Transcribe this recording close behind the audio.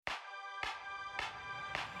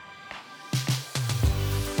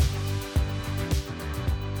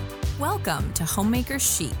Welcome to Homemaker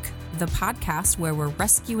Chic, the podcast where we're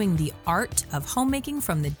rescuing the art of homemaking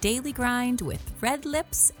from the daily grind with red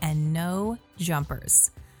lips and no jumpers.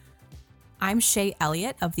 I'm Shay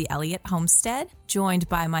Elliott of the Elliott Homestead, joined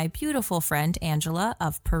by my beautiful friend Angela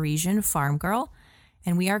of Parisian Farm Girl,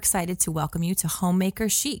 and we are excited to welcome you to Homemaker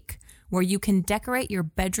Chic, where you can decorate your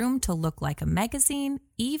bedroom to look like a magazine,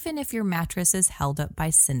 even if your mattress is held up by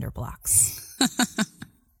cinder blocks.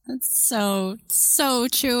 That's so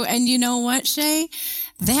true. And you know what, Shay?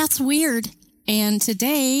 That's weird. And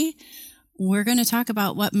today we're going to talk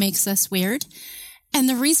about what makes us weird. And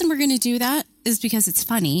the reason we're going to do that is because it's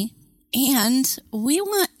funny. And we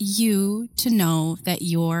want you to know that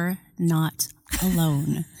you're not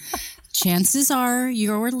alone. Chances are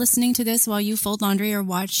you're listening to this while you fold laundry or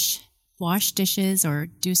wash dishes or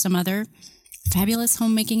do some other fabulous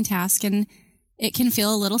homemaking task. And it can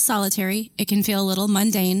feel a little solitary. It can feel a little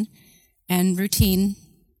mundane and routine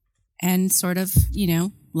and sort of,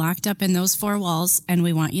 locked up in those four walls. And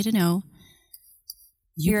we want you to know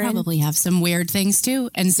you probably have some weird things too.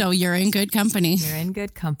 And so you're in good company. You're in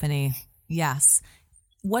good company. Yes.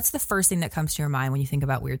 What's the first thing that comes to your mind when you think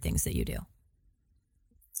about weird things that you do?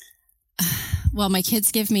 Well, my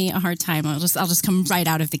kids give me a hard time. I'll just come right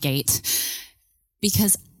out of the gate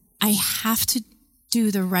because I have to do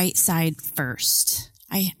the right side first.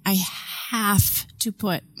 I have to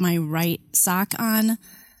put my right sock on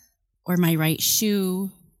or my right shoe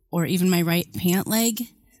or even my right pant leg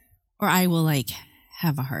or I will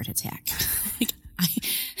have a heart attack.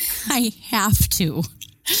 I have to.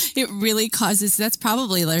 It really causes, there's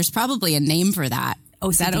probably a name for that. OCD.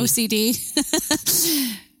 Is that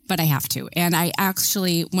OCD? But I have to. And I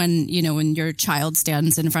actually, when your child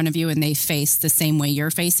stands in front of you and they face the same way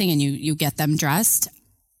you're facing and you get them dressed,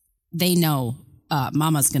 they know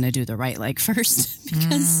mama's going to do the right leg first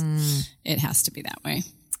because it has to be that way.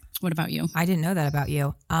 What about you? I didn't know that about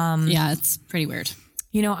you. Yeah, it's pretty weird.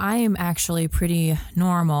 I am actually pretty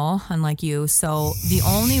normal, unlike you. So the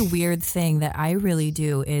only weird thing that I really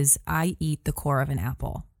do is I eat the core of an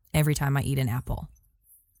apple every time I eat an apple.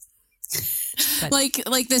 But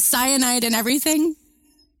like the cyanide and everything?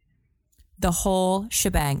 The whole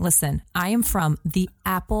shebang. Listen, I am from the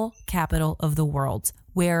apple capital of the world,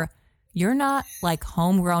 where you're not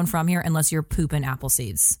homegrown from here unless you're pooping apple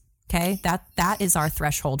seeds. Okay? That is our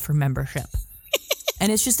threshold for membership.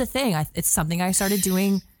 And it's just a thing. It's something I started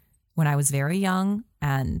doing when I was very young,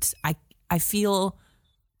 and I feel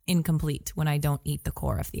incomplete when I don't eat the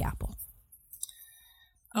core of the apple.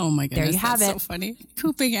 Oh my goodness. There you have That's it. So funny.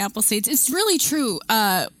 Pooping apple seeds. It's really true.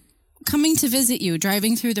 Coming to visit you,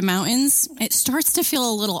 driving through the mountains, it starts to feel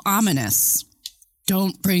a little ominous.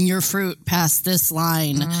 Don't bring your fruit past this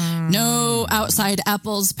line. No outside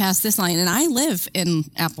apples past this line. And I live in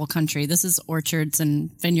apple country. This is orchards and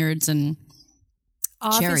vineyards and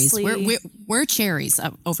Obviously, cherries. We're cherries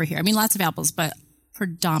over here. I mean, lots of apples, but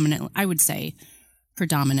predominantly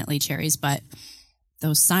cherries. But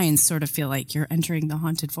those signs sort of feel like you're entering the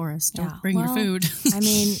haunted forest. Don't bring your food. I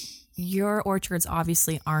mean, your orchards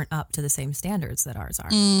obviously aren't up to the same standards that ours are.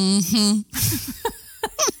 Mm-hmm.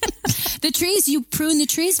 The trees, you prune the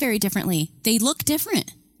trees very differently. They look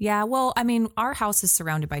different. Yeah, well, I mean, our house is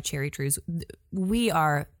surrounded by cherry trees. We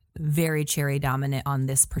are very cherry dominant on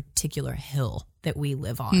this particular hill that we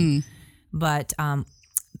live on. But a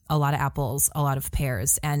lot of apples, a lot of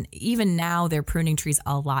pears. And even now they're pruning trees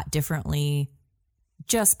a lot differently,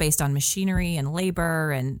 just based on machinery and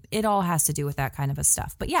labor, and it all has to do with that kind of a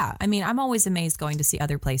stuff. But yeah, I mean, I'm always amazed going to see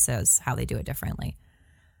other places, how they do it differently.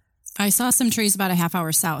 I saw some trees about a half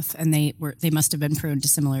hour south, and they must have been pruned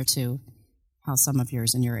similar to how some of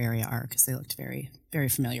yours in your area are, because they looked very, very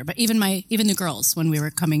familiar. But even the girls, when we were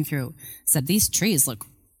coming through, said these trees look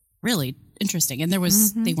really interesting. And there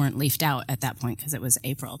was they weren't leafed out at that point because it was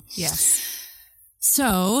April. Yes.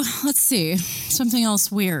 So let's see, something else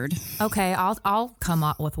weird. Okay, I'll come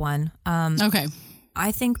up with one. Okay.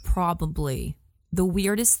 I think probably the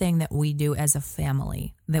weirdest thing that we do as a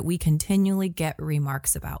family that we continually get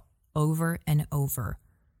remarks about over and over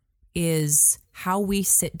is how we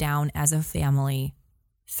sit down as a family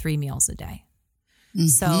 3 meals a day.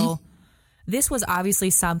 So this was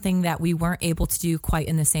obviously something that we weren't able to do quite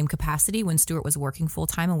in the same capacity when Stuart was working full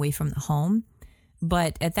time away from the home.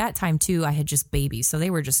 But at that time, too, I had just babies, so they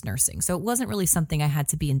were just nursing. So it wasn't really something I had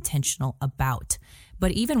to be intentional about.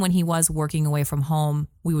 But even when he was working away from home,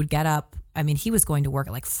 we would get up. I mean, he was going to work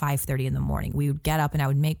at 5:30 in the morning. We would get up and I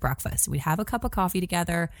would make breakfast. We'd have a cup of coffee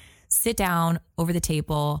together, sit down over the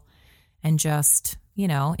table, and just,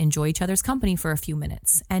 enjoy each other's company for a few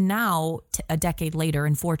minutes. And now, a decade later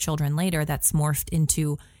and 4 children later, that's morphed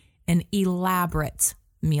into an elaborate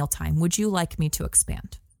mealtime. Would you like me to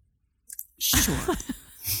expand? Sure.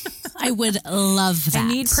 I would love that. I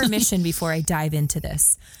need permission before I dive into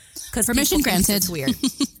this. Because permission granted. It's weird.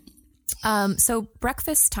 So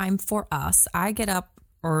breakfast time for us, I get up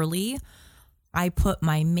early. I put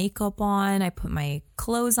my makeup on. I put my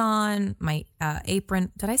clothes on, my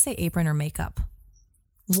apron. Did I say apron or makeup?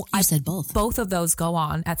 I said both. Both of those go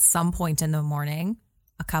on at some point in the morning.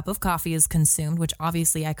 A cup of coffee is consumed, which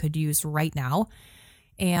obviously I could use right now.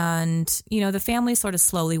 And, the family sort of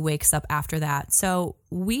slowly wakes up after that. So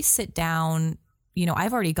we sit down,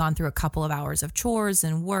 I've already gone through a couple of hours of chores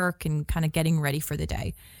and work and kind of getting ready for the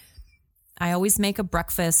day. I always make a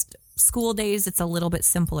breakfast. School days, it's a little bit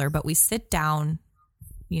simpler, but we sit down,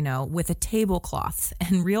 with a tablecloth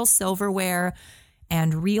and real silverware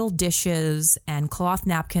and real dishes and cloth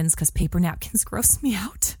napkins, because paper napkins gross me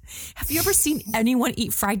out. Have you ever seen anyone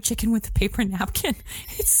eat fried chicken with a paper napkin?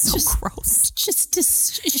 It's so gross. Just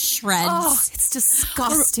shreds. Oh, it's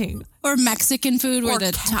disgusting. Or Mexican food where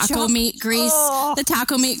the taco meat grease, the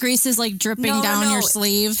taco meat grease is like dripping down your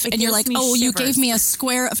sleeve. And you're like, you gave me a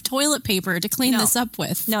square of toilet paper to clean this up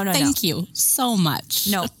with. No. Thank you so much.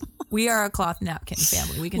 No, we are a cloth napkin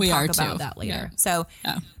family. We can talk about that later. Yeah. So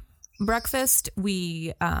breakfast,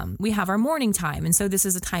 we have our morning time. And so this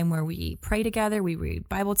is a time where we pray together, we read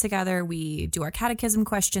Bible together, we do our catechism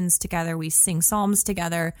questions together, we sing psalms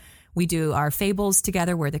together, we do our fables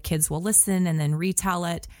together where the kids will listen and then retell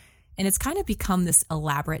it. And it's kind of become this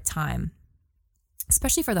elaborate time,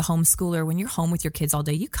 especially for the homeschooler. When you're home with your kids all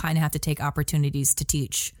day, you kind of have to take opportunities to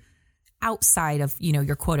teach outside of,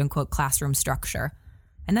 your quote unquote classroom structure.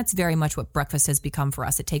 And that's very much what breakfast has become for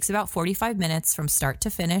us. It takes about 45 minutes from start to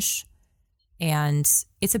finish. And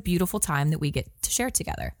it's a beautiful time that we get to share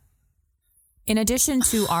together. In addition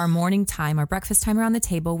to our morning time, our breakfast time around the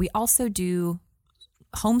table, we also do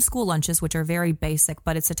homeschool lunches, which are very basic,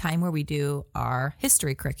 but it's a time where we do our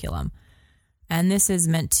history curriculum. And this is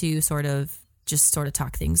meant to sort of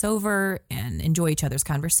talk things over and enjoy each other's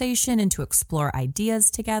conversation and to explore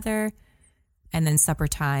ideas together. And then supper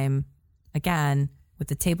time, again, with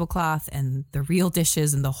the tablecloth and the real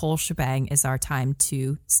dishes and the whole shebang, is our time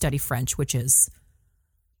to study French, which is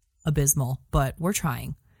abysmal, but we're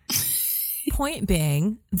trying. Point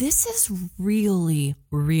being, this is really,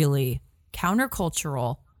 really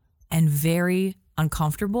countercultural and very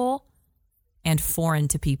uncomfortable and foreign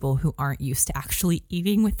to people who aren't used to actually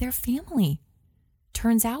eating with their family.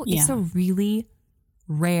 Turns out it's a really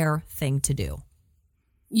rare thing to do.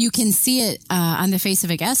 You can see it on the face of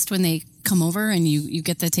a guest when they come over and you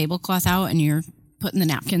get the tablecloth out and you're putting the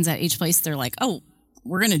napkins at each place. They're like, oh,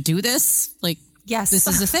 we're going to do this? Like, yes, this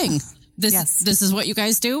is a thing. This is what you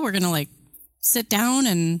guys do. We're going to sit down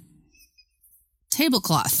and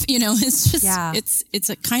tablecloth. It's just, it's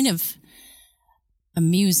a kind of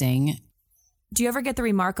amusing. Do you ever get the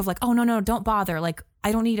remark of oh, no, don't bother.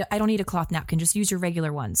 I don't need a cloth napkin. Just use your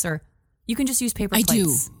regular ones. Or you can just use paper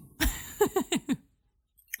plates. I do.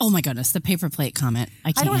 Oh my goodness, the paper plate comment.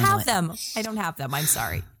 I don't have them. I don't have them. I'm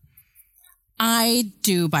sorry. I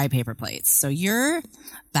do buy paper plates. So you're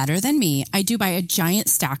better than me. I do buy a giant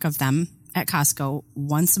stack of them at Costco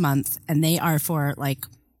once a month. And they are for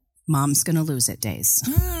mom's going to lose it days.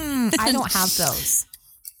 I don't have those.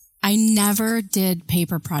 I never did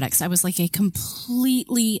paper products. I was a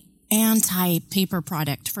completely anti-paper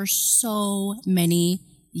product for so many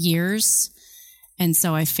years. And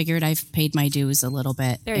so I figured I've paid my dues a little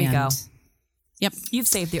bit. There you go. Yep. You've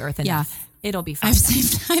saved the earth enough. Yeah. It'll be fine. I've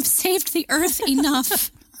saved the earth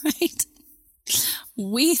enough, right?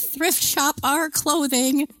 We thrift shop our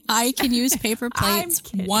clothing. I can use paper plates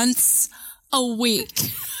once a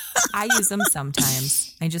week. I use them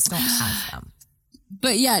sometimes. I just don't have them.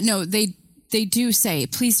 But no, they do say,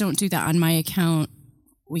 please don't do that on my account.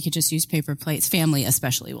 We could just use paper plates. Family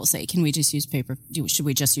especially will say, can we just use should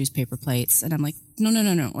we just use paper plates? And I'm like, no.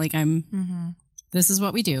 This is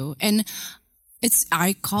what we do. And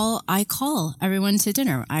I call everyone to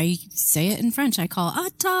dinner. I say it in French. I call à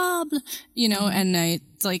table, and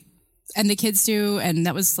and the kids do. And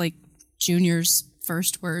that was Junior's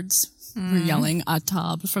first words. We're yelling à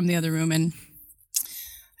table from the other room. And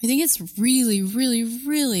I think it's really, really,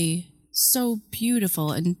 really so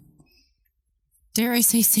beautiful and, dare I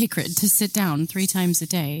say, sacred to sit down 3 times a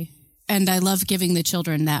day. And I love giving the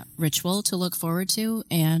children that ritual to look forward to.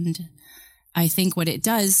 And I think what it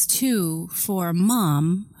does, too, for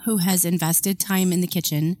mom who has invested time in the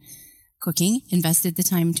kitchen, cooking, invested the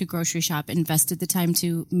time to grocery shop, invested the time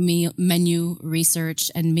to menu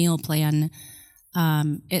research and meal plan,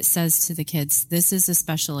 it says to the kids, this is a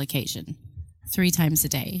special occasion 3 times a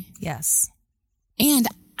day. Yes. And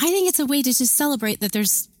I think it's a way to just celebrate that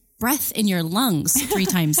there's breath in your lungs 3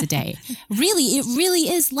 times a day. Really, it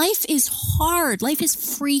really is. Life is hard. Life is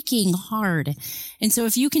freaking hard. And so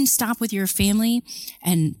if you can stop with your family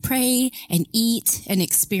and pray and eat and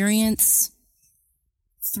experience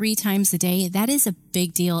 3 times a day, that is a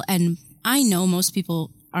big deal. And I know most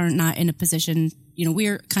people are not in a position,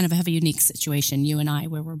 we're kind of have a unique situation, you and I,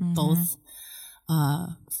 where we're both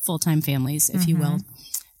full-time families, if you will.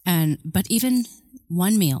 But even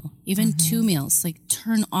one meal, even 2 meals, like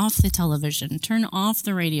turn off the television, turn off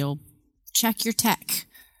the radio, check your tech.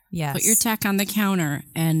 Yes. Put your tech on the counter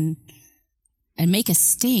and make a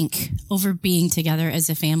stink over being together as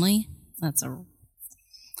a family.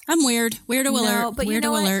 I'm weird. Weirdo alert. But weirdo you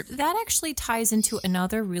know alert. What? That actually ties into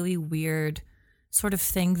another really weird sort of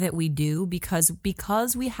thing that we do because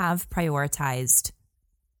we have prioritized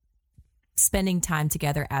spending time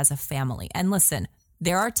together as a family. And listen,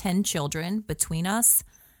 there are 10 children between us.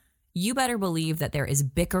 You better believe that there is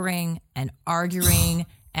bickering and arguing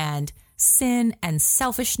and sin and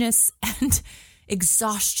selfishness and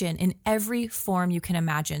exhaustion in every form you can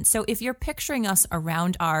imagine. So if you're picturing us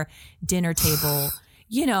around our dinner table,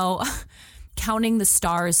 counting the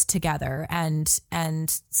stars together and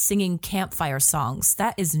singing campfire songs,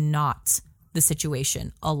 that is not the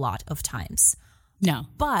situation a lot of times. No.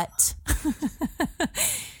 But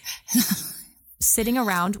sitting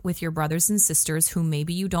around with your brothers and sisters who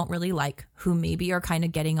maybe you don't really like, who maybe are kind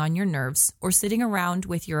of getting on your nerves, or sitting around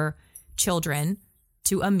with your children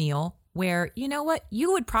to a meal where, you know what,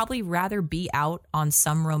 you would probably rather be out on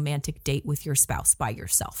some romantic date with your spouse by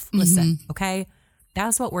yourself. Listen, okay?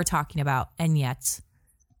 That's what we're talking about. And yet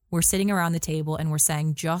we're sitting around the table and we're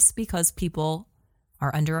saying, just because people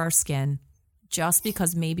are under our skin, just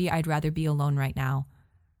because maybe I'd rather be alone right now,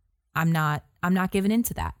 I'm not giving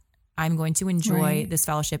into that. I'm going to enjoy this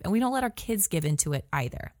fellowship. And we don't let our kids give into it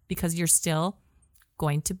either, because you're still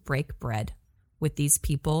going to break bread with these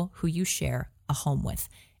people who you share a home with.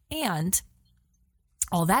 And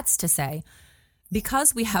all that's to say,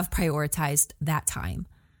 because we have prioritized that time,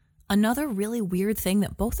 another really weird thing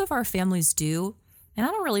that both of our families do, and I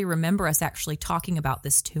don't really remember us actually talking about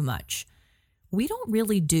this too much, we don't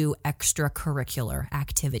really do extracurricular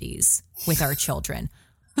activities with our children.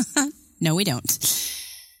 No, we don't.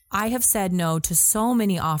 I have said no to so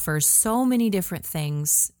many offers, so many different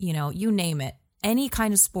things, you name it. Any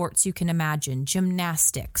kind of sports you can imagine,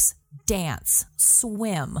 gymnastics, dance,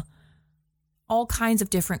 swim, all kinds of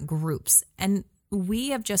different groups. And we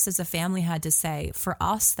have just as a family had to say, for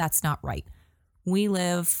us, that's not right. We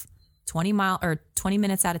live 20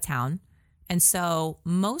 minutes out of town. And so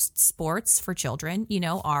most sports for children,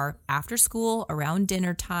 are after school, around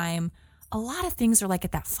dinner time. A lot of things are like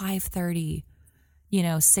at that 5:30,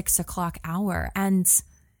 6 o'clock hour. And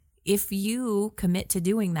if you commit to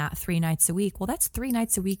doing that 3 nights a week, well, that's 3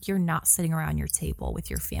 nights a week you're not sitting around your table with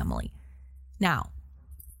your family. Now,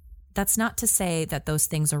 that's not to say that those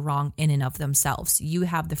things are wrong in and of themselves. You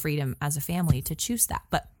have the freedom as a family to choose that.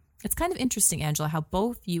 But it's kind of interesting, Angela, how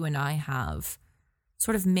both you and I have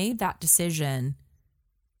sort of made that decision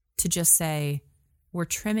to just say, we're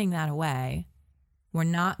trimming that away. We're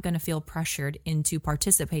not going to feel pressured into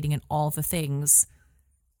participating in all the things.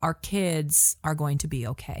 Our kids are going to be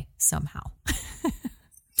okay somehow.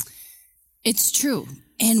 It's true.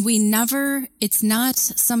 And it's not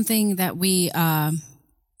something that we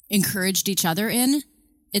encouraged each other in.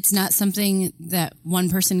 It's not something that one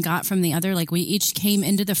person got from the other. Like, we each came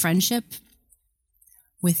into the friendship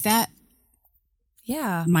with that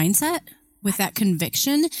mindset, with that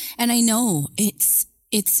conviction. And I know it's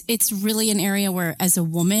really an area where, as a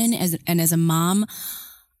woman and as a mom,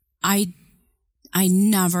 I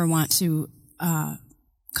never want to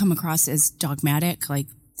come across as dogmatic, like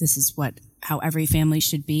this is how every family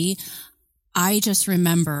should be. I just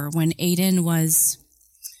remember when Aiden was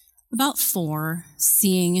about 4,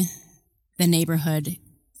 seeing the neighborhood.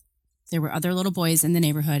 There were other little boys in the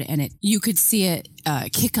neighborhood, and you could see it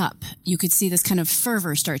kick up. You could see this kind of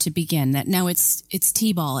fervor start to begin. That now it's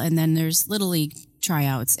t-ball, and then there's Little League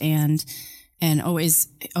tryouts, and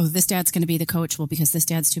this dad's going to be the coach. Well, because this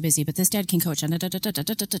dad's too busy, but this dad can coach.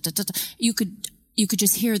 You could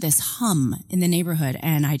just hear this hum in the neighborhood,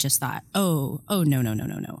 and I just thought, oh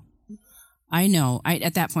no. I know.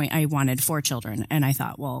 At that point, I wanted 4 children, and I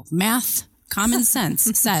thought, well, math, common sense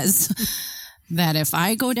says that if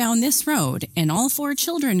I go down this road and all 4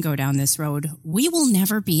 children go down this road, we will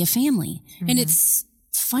never be a family. Mm-hmm. And it's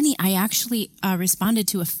funny. I actually responded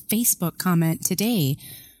to a Facebook comment today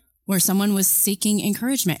where someone was seeking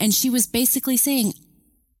encouragement, and she was basically saying,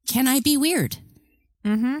 can I be weird?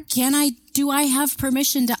 Do I have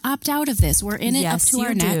permission to opt out of this? We're in it up to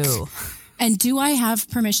our neck. And do I have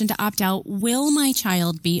permission to opt out? Will my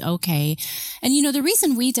child be okay? And, the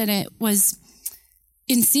reason we did it was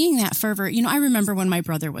in seeing that fervor. I remember when my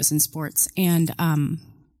brother was in sports and back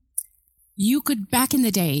in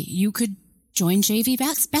the day, you could join JV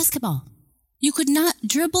basketball. You could not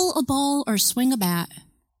dribble a ball or swing a bat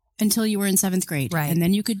until you were in 7th grade. Right. And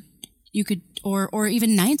then you could, or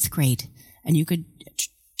even 9th grade, and you could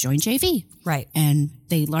join JV. Right. And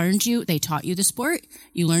they taught you the sport.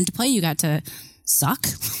 You learned to play. You got to suck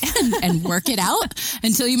and work it out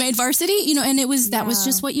until you made varsity, and that was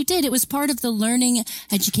just what you did. It was part of the learning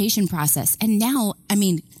education process. And now,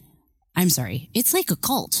 I'm sorry, it's like a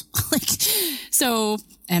cult.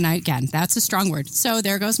 That's a strong word. So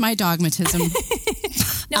there goes my dogmatism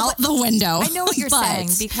out the window. I know what you're saying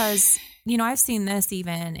because, I've seen this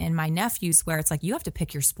even in my nephews where it's like you have to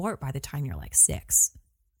pick your sport by the time you're like 6.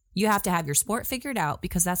 You have to have your sport figured out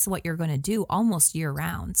because that's what you're going to do almost year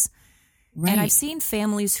round. Right. And I've seen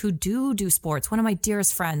families who do sports. One of my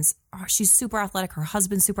dearest friends, she's super athletic. Her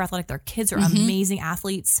husband's super athletic. Their kids are amazing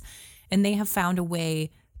athletes. And they have found a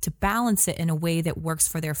way to balance it in a way that works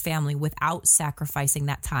for their family without sacrificing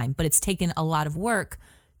that time. But it's taken a lot of work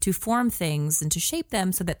to form things and to shape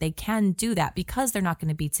them so that they can do that because they're not going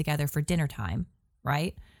to be together for dinner time,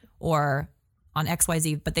 right? Or on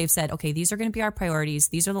XYZ, but they've said, okay, these are going to be our priorities.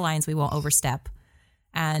 These are the lines we won't overstep.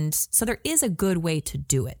 And so there is a good way to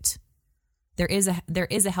do it. There is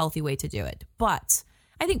a healthy way to do it. But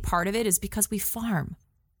I think part of it is because we farm.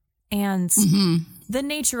 And the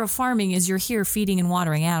nature of farming is you're here feeding and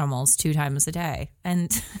watering animals 2 times a day. And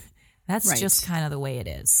that's just kind of the way it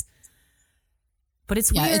is. But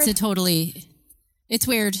it's weird. It's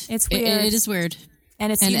weird. It's weird. It is weird.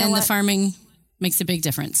 And it's, and the farming makes a big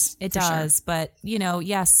difference. It does. Sure. But,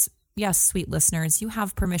 yes, sweet listeners, you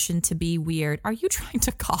have permission to be weird. Are you trying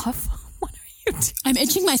to cough? What are you doing? I'm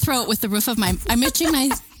itching my throat with the roof of I'm itching my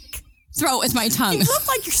throat with my tongue. You look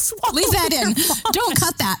like you're swallowing. Leave that in. Vomit. Don't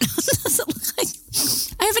cut that.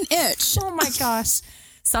 I have an itch. Oh my gosh.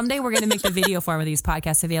 Someday we're going to make the video form of these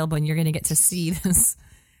podcasts available and you're going to get to see this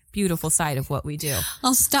beautiful side of what we do.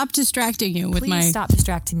 I'll stop distracting you with Please stop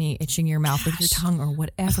distracting me, itching your mouth with your tongue or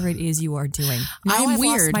whatever it is you are doing. Now I've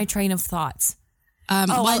weird. Lost my train of thoughts. I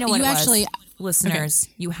know what you actually, listeners,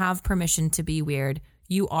 you have permission to be weird.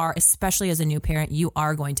 You are, especially as a new parent, you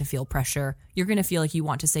are going to feel pressure. You're going to feel like you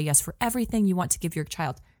want to say yes for everything. You want to give your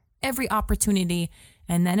child every opportunity.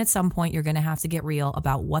 And then at some point, you're going to have to get real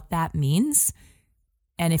about what that means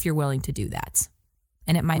and if you're willing to do that.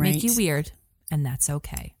 And it might make you weird, and that's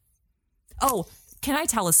okay. Oh, can I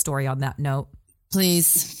tell a story on that note?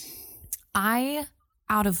 Please. Out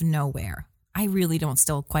of nowhere, I really don't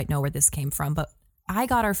still quite know where this came from, but I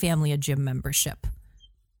got our family a gym membership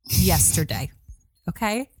yesterday.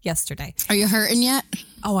 Okay? Yesterday. Are you hurting yet?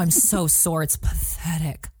 Oh, I'm so sore. It's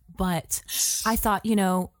pathetic. But I thought,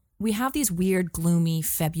 we have these weird, gloomy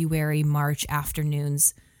February, March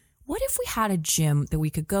afternoons. What if we had a gym that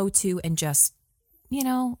we could go to and just,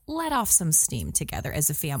 let off some steam together as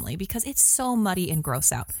a family because it's so muddy and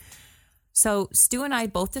gross out. So Stu and I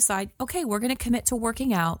both decide, okay, we're going to commit to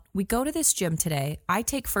working out. We go to this gym today. I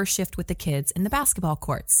take first shift with the kids in the basketball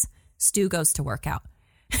courts. Stu goes to work out.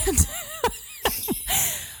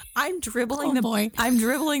 I'm dribbling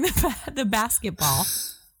the basketball.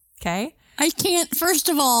 Okay. I can't. First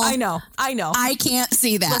of all, I know. I can't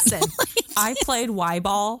see that. Listen, I played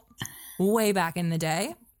Y-ball way back in the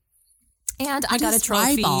day, and I got a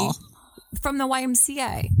trophy from the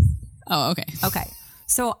YMCA. Oh, okay. Okay.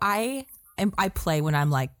 So I play when I'm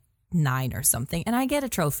like 9 or something, and I get a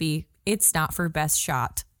trophy. It's not for best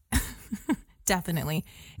shot. Definitely.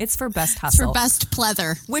 It's for best hustle. For best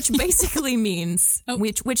pleather. Which basically means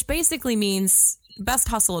which basically means best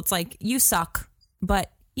hustle. It's like you suck,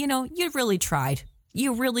 but you really tried.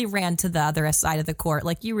 You really ran to the other side of the court.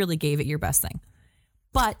 Like you really gave it your best thing.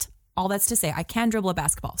 But all that's to say, I can dribble a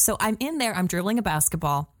basketball. So I'm in there, I'm dribbling a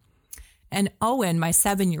basketball. And Owen, my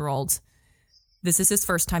 7-year-old, this is his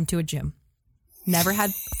first time to a gym. Never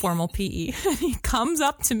had formal PE. He comes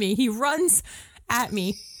up to me. He runs at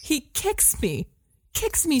me. He kicks me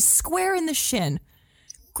square in the shin,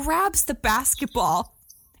 grabs the basketball,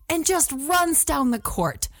 and just runs down the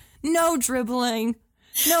court. No dribbling,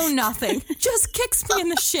 no nothing. Just kicks me in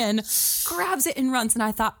the shin, grabs it and runs. And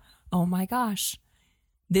I thought, oh my gosh,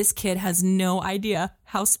 this kid has no idea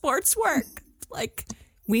how sports work. Like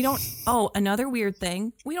another weird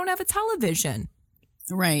thing, we don't have a television.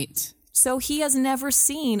 Right. So he has never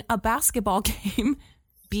seen a basketball game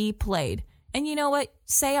be played. And you know what?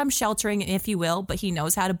 Say I'm sheltering, if you will, but he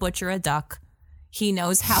knows how to butcher a duck. He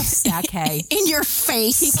knows how to stack hay. In your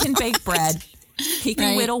face. He can bake bread. He can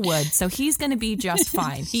Right. whittle wood. So he's going to be just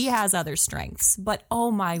fine. He has other strengths. But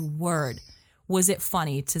oh my word, was it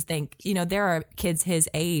funny to think, you know, there are kids his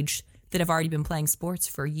age that have already been playing sports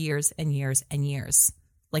for years and years and years,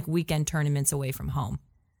 like weekend tournaments away from home.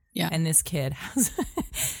 Yeah. And this kid has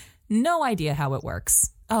no idea how it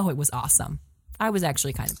works. Oh, it was awesome. I was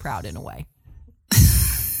actually kind of proud in a way.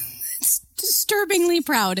 Disturbingly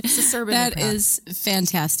proud. Disturbingly That proud. is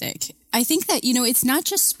fantastic. I think that, you know, it's not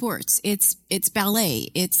just sports. It's ballet.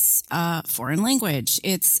 It's foreign language.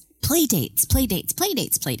 It's play dates.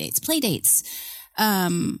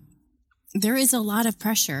 There is a lot of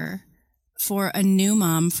pressure for a new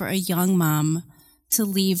mom, for a young mom to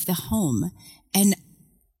leave the home. And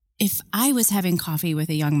if I was having coffee with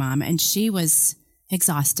a young mom and she was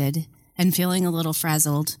exhausted and feeling a little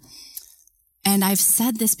frazzled, and I've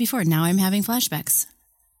said this before, now I'm having flashbacks.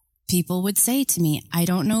 People would say to me, I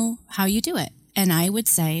don't know how you do it. And I would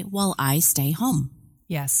say, well, I stay home.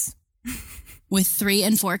 Yes. With 3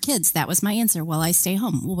 and 4 kids, that was my answer. Well, I stay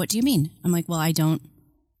home. Well, what do you mean? I'm like, well, I don't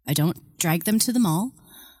drag them to the mall.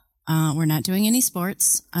 We're not doing any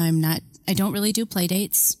sports. I don't really do play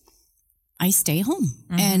dates. I stay home.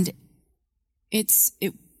 Mm-hmm. And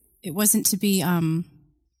it wasn't to be, to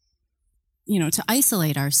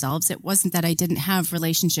isolate ourselves. It wasn't that I didn't have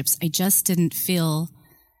relationships. I just didn't feel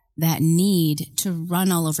that need to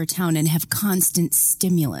run all over town and have constant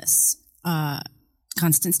stimulus. I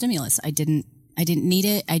didn't need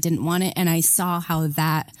it. I didn't want it. And I saw how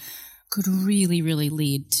that could really, really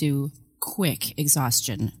lead to quick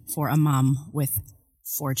exhaustion for a mom with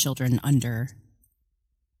 4 children under,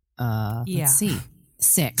 let's see,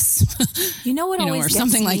 6. You know what always or gets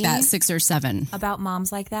something like me that, 6 or 7. about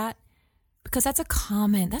moms like that? Because that's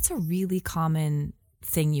a really common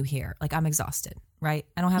thing you hear. Like, I'm exhausted, right?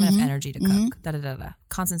 I don't have enough energy to cook,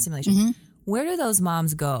 constant stimulation. Where do those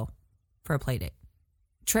moms go for a play date?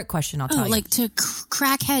 Trick question, I'll tell you. Like to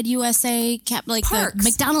Crackhead USA, the Parks.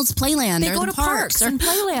 McDonald's Playland. They or go the to parks and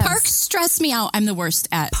playlands. Parks stress me out. I'm the worst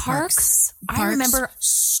at Parks? Parks I remember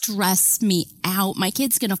stress me out. My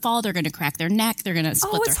kid's going to fall. They're going to crack their neck. They're going to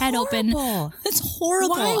split their head open. It's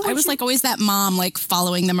horrible. I was like always that mom, like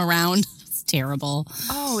following them around. It's terrible.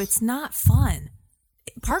 Oh, it's not fun.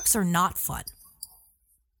 Parks are not fun.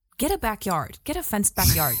 Get a backyard. Get a fenced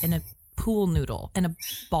backyard and a pool noodle and a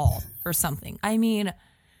ball or something. I mean,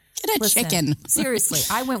 get a chicken. Seriously,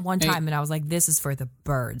 I went one time and I was like, this is for the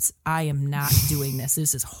birds. I am not doing this.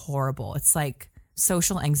 This is horrible. It's like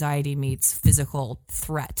social anxiety meets physical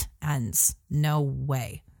threat ends. No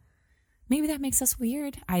way. Maybe that makes us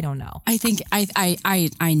weird. I don't know. I think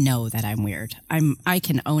I know that I'm weird. I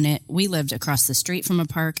can own it. We lived across the street from a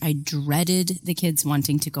park. I dreaded the kids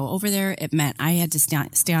wanting to go over there. It meant I had to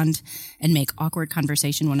stand and make awkward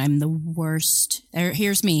conversation when I'm the worst.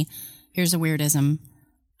 Here's me. Here's a weirdism.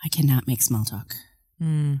 I cannot make small talk.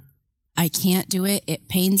 I can't do it. It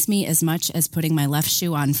pains me as much as putting my left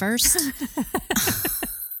shoe on first.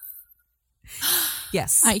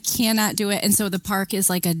 Yes. I cannot do it. And so the park is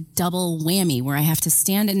like a double whammy where I have to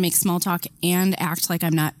stand and make small talk and act like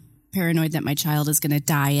I'm not paranoid that my child is going to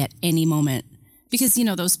die at any moment. Because,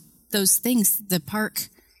 those things, the park,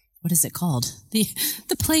 what is it called? The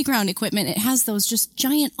playground equipment, it has those just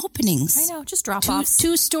giant openings. I know, just drop offs.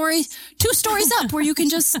 Two stories up where you can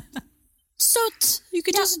just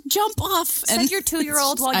just jump off. Send your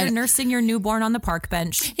 2-year-old while you're nursing your newborn on the park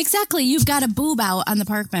bench. Exactly. You've got a boob out on the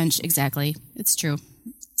park bench. Exactly. It's true.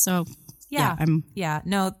 So I'm there.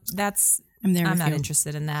 I'm not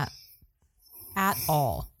interested in that at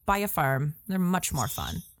all. Buy a farm. They're much more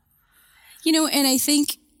fun. And I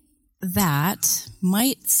think that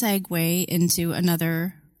might segue into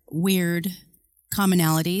another weird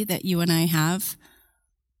commonality that you and I have,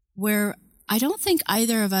 where I don't think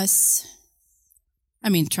either of us, I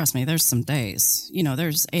mean, trust me, there's some days,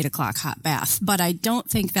 there's 8 o'clock hot bath, but I don't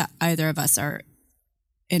think that either of us are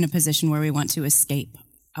in a position where we want to escape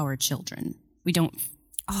our children. We don't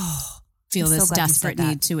feel this desperate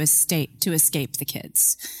need to escape the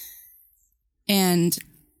kids. And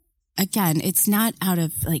again, it's not out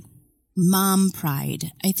of like mom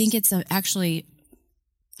pride. I think it's the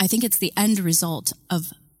end result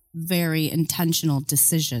of very intentional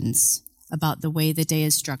decisions about the way the day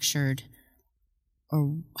is structured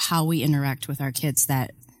or how we interact with our kids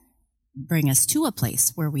that bring us to a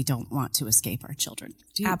place where we don't want to escape our children.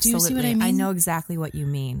 Absolutely. Do you see what I mean? I know exactly what you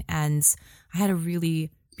mean. And I had a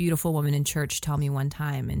really beautiful woman in church tell me one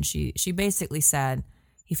time, and she basically said,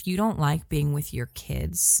 if you don't like being with your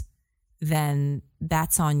kids, then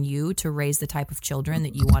that's on you to raise the type of children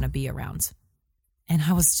that you want to be around. And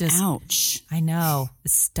I was just, ouch. I know,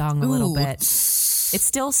 it stung a little Ooh. bit. It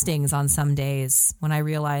still stings on some days when I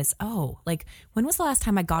realize, oh, like, when was the last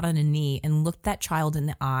time I got on a knee and looked that child in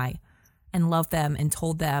the eye and loved them and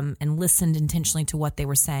told them and listened intentionally to what they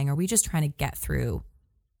were saying? Are we just trying to get through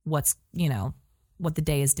what's, what the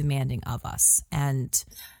day is demanding of us? And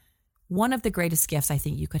one of the greatest gifts I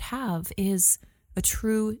think you could have is a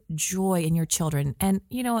true joy in your children. And,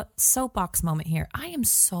 a soapbox moment here. I am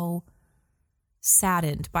so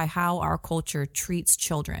saddened by how our culture treats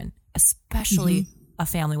children, especially a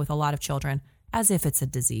family with a lot of children, as if it's a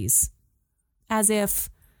disease, as if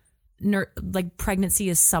pregnancy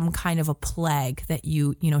is some kind of a plague that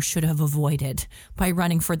you should have avoided by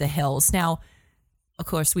running for the hills. Now, of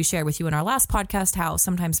course, we shared with you in our last podcast how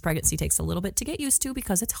sometimes pregnancy takes a little bit to get used to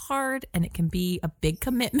because it's hard and it can be a big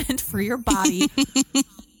commitment for your body.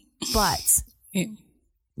 But,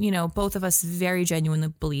 both of us very genuinely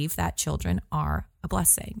believe that children are a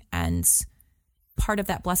blessing. And part of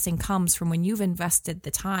that blessing comes from when you've invested the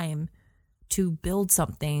time to build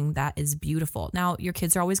something that is beautiful. Now, your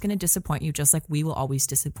kids are always going to disappoint you, just like we will always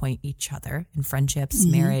disappoint each other in friendships,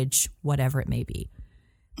 marriage, whatever it may be.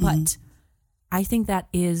 But I think that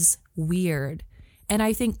is weird. And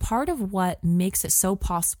I think part of what makes it so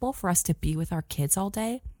possible for us to be with our kids all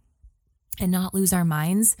day and not lose our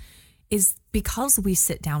minds is because we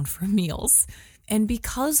sit down for meals and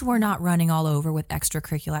because we're not running all over with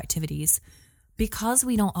extracurricular activities, because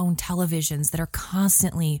we don't own televisions that are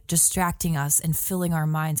constantly distracting us and filling our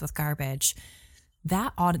minds with garbage.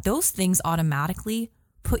 Those things automatically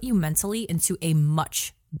put you mentally into a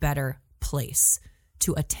much better place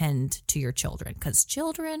to attend to your children, because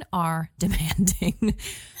children are demanding,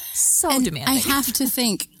 demanding. I have to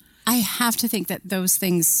think that those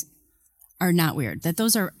things are not weird, that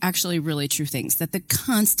those are actually really true things, that the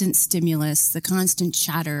constant stimulus, the constant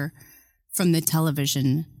chatter from the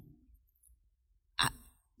television,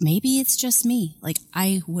 maybe it's just me. Like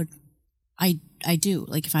I do,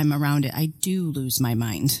 like if I'm around it, I do lose my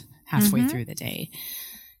mind halfway through the day.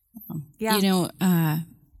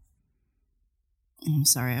 I'm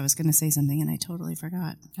sorry, I was going to say something and I totally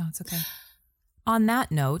forgot. Oh, it's okay. On that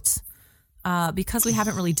note, because we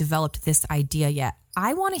haven't really developed this idea yet,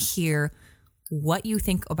 I want to hear what you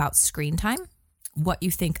think about screen time, what you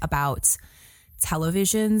think about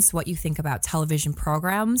televisions, what you think about television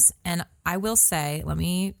programs. And I will say, let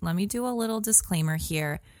me do a little disclaimer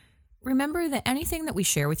here. Remember that anything that we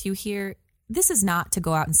share with you here, this is not to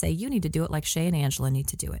go out and say, you need to do it like Shay and Angela need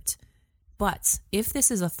to do it. But if this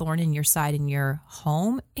is a thorn in your side in your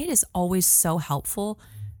home, it is always so helpful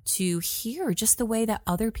to hear just the way that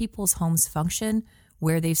other people's homes function,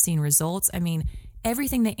 where they've seen results. I mean,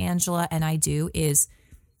 everything that Angela and I do is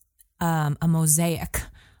a mosaic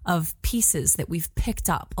of pieces that we've picked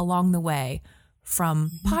up along the way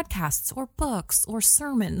from podcasts or books or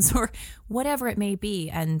sermons or whatever it may be.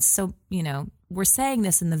 And so, we're saying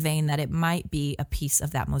this in the vein that it might be a piece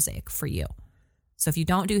of that mosaic for you. So if you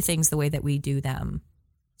don't do things the way that we do them,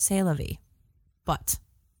 c'est la vie. But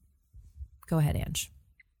go ahead, Ange.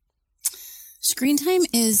 Screen time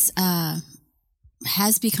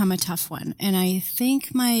has become a tough one. And I think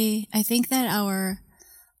that our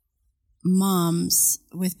moms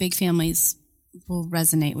with big families will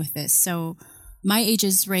resonate with this. So my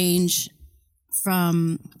ages range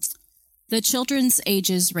from, the children's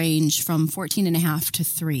ages range from 14 and a half to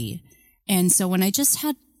 3. And so when I just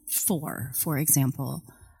had 4, for example,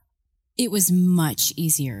 it was much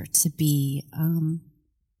easier to be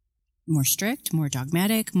more strict, more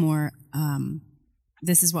dogmatic, more,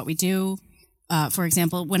 this is what we do. For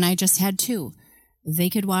example, when I just had 2, they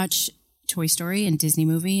could watch Toy Story and Disney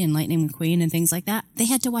Movie and Lightning McQueen and things like that. They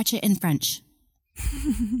had to watch it in French.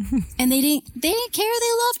 And they didn't care.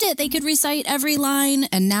 They loved it. They could recite every line.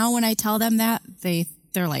 And now when I tell them that,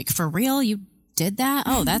 they're like, for real? You did that?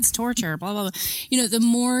 Oh, that's torture, blah, blah, blah. The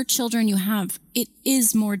more children you have, it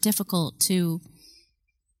is more difficult to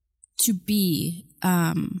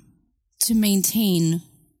maintain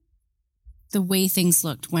the way things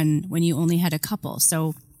looked when you only had a couple.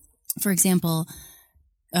 So, for example,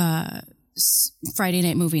 Friday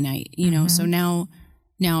night movie night, so now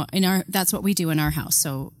that's what we do in our house.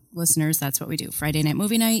 So listeners, that's what we do. Friday night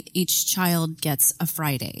movie night, each child gets a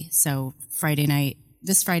Friday. So Friday night,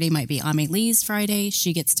 this Friday might be Amélie's Friday.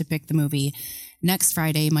 She gets to pick the movie. Next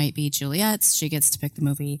Friday might be Juliet's. She gets to pick the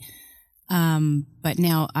movie. But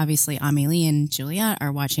now obviously Amélie and Juliet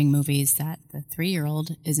are watching movies that the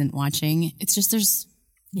 3-year-old isn't watching. It's just, there's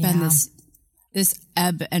been this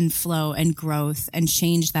ebb and flow and growth and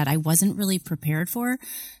change that I wasn't really prepared for.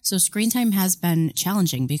 So screen time has been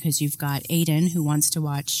challenging because you've got Aiden who wants to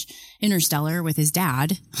watch Interstellar with his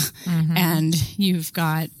dad. Mm-hmm. And you've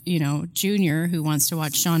got, Junior who wants to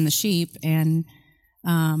watch Shaun the Sheep. And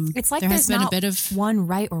it's like there has been a bit of one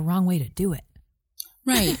right or wrong way to do it.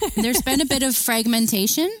 Right. There's been a bit of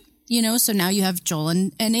fragmentation, so now you have Joel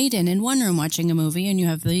and Aiden in one room watching a movie, and you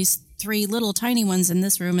have these 3 little tiny ones in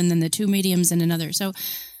this room and then the 2 mediums in another. So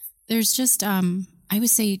there's just, I would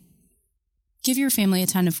say, give your family a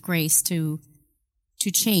ton of grace to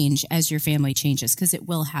change as your family changes, because it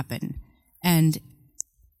will happen. And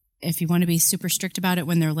if you want to be super strict about it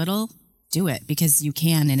when they're little, do it, because you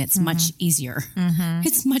can, and it's much easier. Mm-hmm.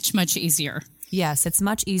 It's much, much easier. Yes, it's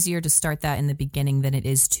much easier to start that in the beginning than it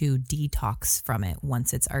is to detox from it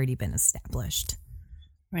once it's already been established.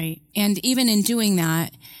 Right. And even in doing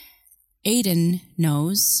that, Aiden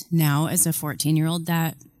knows now as a 14-year-old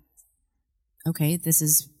that, okay, this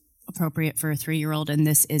is appropriate for a 3-year-old and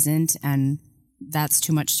this isn't, and that's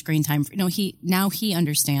too much screen time. He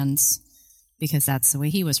understands because that's the way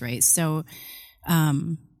he was raised. So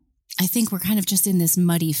I think we're kind of just in this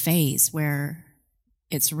muddy phase where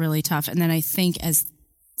it's really tough. And then I think as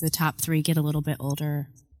the top 3 get a little bit older,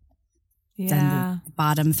 then the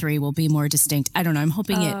bottom 3 will be more distinct. I don't know. I'm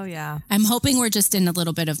hoping I'm hoping we're just in a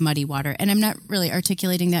little bit of muddy water. And I'm not really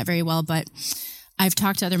articulating that very well, but I've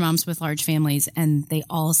talked to other moms with large families, and they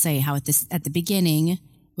all say how at the beginning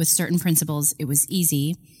with certain principles, it was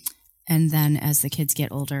easy. And then as the kids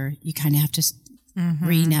get older, you kind of have to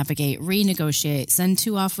re-navigate, renegotiate, send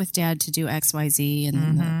 2 off with dad to do X, Y, Z, and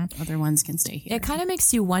then the other ones can stay here. It kind of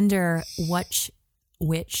makes you wonder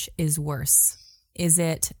which is worse. Is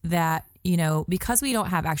it that, because we don't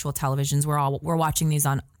have actual televisions, we're watching these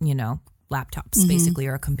on, laptops basically,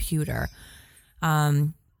 or a computer.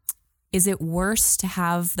 Is it worse to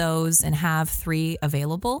have those and have 3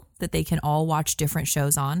 available that they can all watch different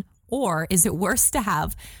shows on? Or is it worse to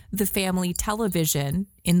have the family television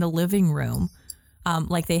in the living room,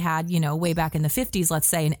 like they had, way back in the 50s, let's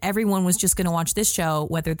say, and everyone was just going to watch this show,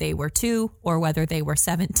 whether they were 2 or whether they were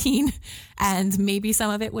 17. And maybe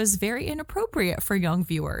some of it was very inappropriate for young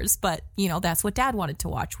viewers, but that's what dad wanted to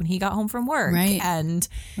watch when he got home from work. Right. And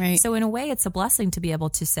so in a way, it's a blessing to be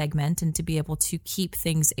able to segment and to be able to keep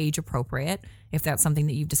things age appropriate, if that's something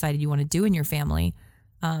that you've decided you want to do in your family.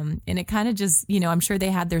 And it kind of just, I'm sure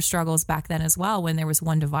they had their struggles back then as well, when there was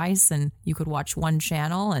one device and you could watch one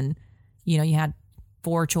channel and, you had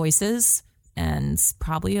 4 choices, and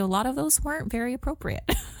probably a lot of those weren't very appropriate.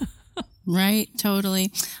 Right.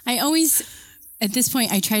 Totally. I always, at this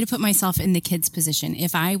point, I try to put myself in the kid's position.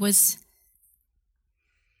 If I was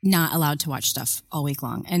not allowed to watch stuff all week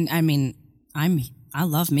long, and I mean, I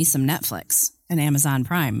love me some Netflix and Amazon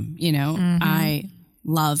Prime, I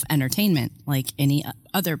love entertainment like any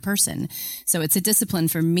other person. So it's a discipline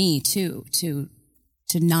for me too, to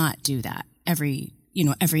not do that every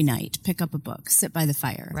night, pick up a book, sit by the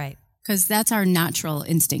fire. Right. Because that's our natural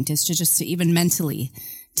instinct, is to even mentally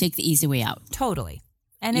take the easy way out. Totally.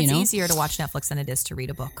 And it's easier to watch Netflix than it is to read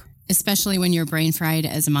a book. Especially when you're brain fried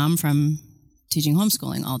as a mom from teaching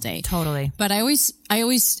homeschooling all day. Totally. But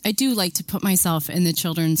I do like to put myself in the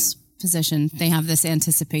children's position. They have this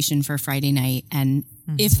anticipation for Friday night. And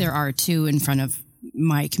if there are 2 in front of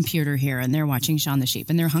my computer here and they're watching Shaun the Sheep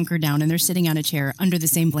and they're hunkered down and they're sitting on a chair under the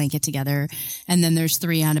same blanket together, and then there's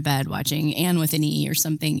 3 on a bed watching Anne with an E or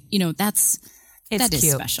something, that cute.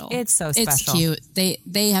 is special. It's so special. It's cute.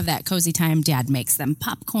 They have that cozy time. Dad makes them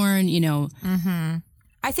popcorn,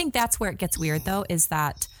 I think that's where it gets weird though, is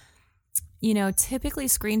that, typically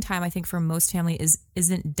screen time, I think for most family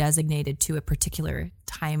isn't designated to a particular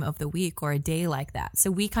time of the week or a day like that.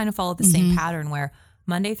 So we kind of follow the same pattern where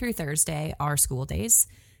Monday through Thursday are school days.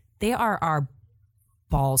 They are our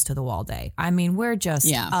balls to the wall day. I mean, we're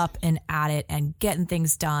just up and at it and getting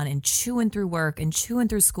things done and chewing through work and chewing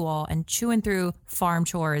through school and chewing through farm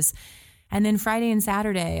chores. And then Friday and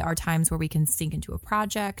Saturday are times where we can sink into a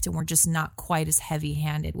project and we're just not quite as heavy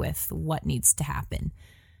handed with what needs to happen.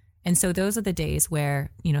 And so those are the days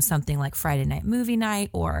where, something like Friday night movie night,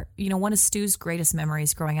 or, one of Stu's greatest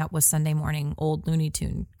memories growing up was Sunday morning old Looney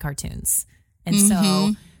Tune cartoons. And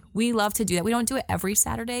so we love to do that. We don't do it every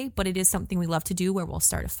Saturday, but it is something we love to do, where we'll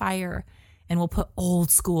start a fire and we'll put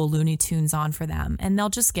old school Looney Tunes on for them. And they'll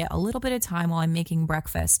just get a little bit of time while I'm making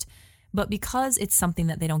breakfast. But because it's something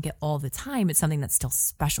that they don't get all the time, it's something that's still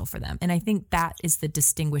special for them. And I think that is the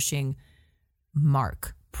distinguishing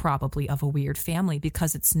mark probably of a weird family,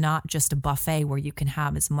 because it's not just a buffet where you can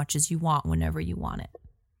have as much as you want whenever you want it.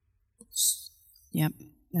 Yep.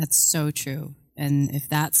 That's so true. And if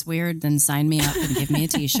that's weird, then sign me up and give me a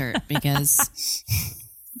t-shirt because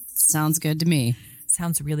it sounds good to me.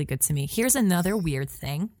 Sounds really good to me. Here's another weird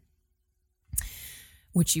thing,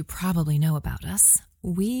 which you probably know about us.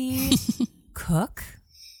 We cook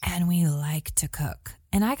and we like to cook.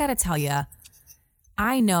 And I got to tell you,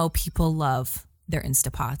 I know people love their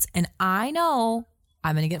Instapots. And I know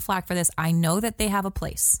I'm going to get flack for this. I know that they have a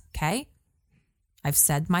place. Okay. I've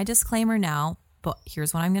said my disclaimer now, but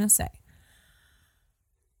here's what I'm going to say.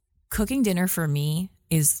 Cooking dinner for me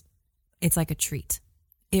it's like a treat.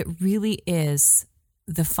 It really is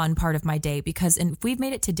the fun part of my day because if we've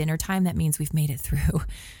made it to dinner time, that means we've made it through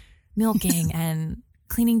milking and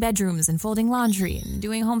cleaning bedrooms and folding laundry and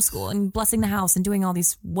doing homeschool and blessing the house and doing all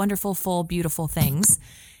these wonderful, full, beautiful things.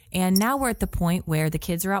 And now we're at the point where the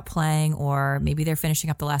kids are out playing or maybe they're finishing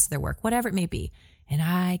up the last of their work, whatever it may be. And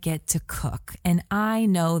I get to cook. And I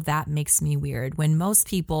know that makes me weird when most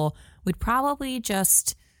people would probably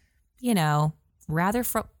just, rather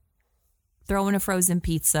throw in a frozen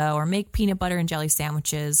pizza or make peanut butter and jelly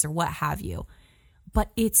sandwiches or what have you. But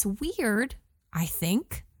it's weird, I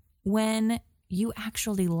think, when you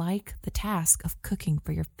actually like the task of cooking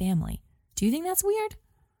for your family. Do you think that's weird?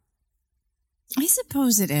 I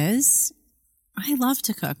suppose it is. I love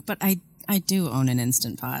to cook, but I do own an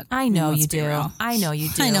Instant Pot. I know you do. I know you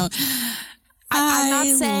do. I know. I'm not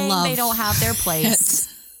saying they don't have their place.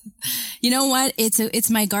 You know what? It's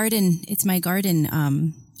my garden. It's my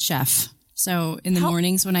garden chef. So in the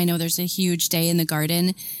mornings when I know there's a huge day in the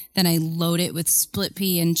garden, then I load it with split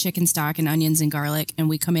pea and chicken stock and onions and garlic, and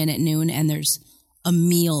we come in at noon and there's a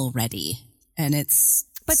meal ready, and it's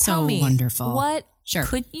tell me, wonderful. What? Sure.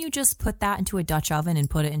 Couldn't you just put that into a Dutch oven and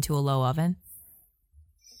put it into a low oven?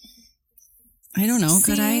 I don't know.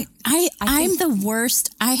 See, could I? I'm the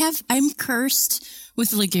worst. I'm cursed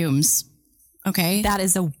with legumes. Okay. That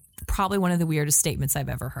is probably one of the weirdest statements I've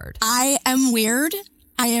ever heard. I am weird.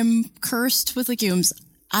 I am cursed with legumes.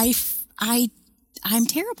 I'm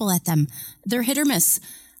terrible at them. They're hit or miss.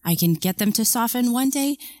 I can get them to soften one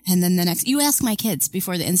day and then the next. You ask my kids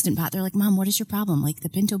before the Instant Pot. They're like, Mom, what is your problem? Like the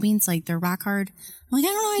pinto beans, like they're rock hard. I'm like,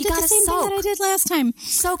 I don't know. I did the same thing that I did last time.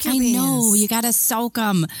 Soak your beans. I know. You got to soak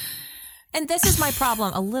them. And this is my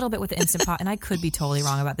problem a little bit with the Instant Pot. And I could be totally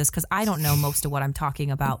wrong about this because I don't know most of what I'm talking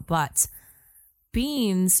about. But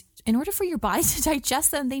beans, in order for your body to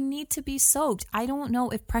digest them, they need to be soaked. I don't know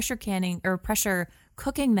if pressure canning or pressure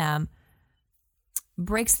cooking them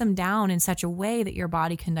breaks them down in such a way that your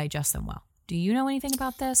body can digest them well. Do you know anything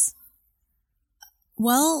about this?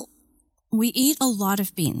 Well, we eat a lot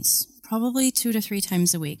of beans, probably 2 to 3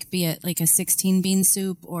 times a week, be it like a 16 bean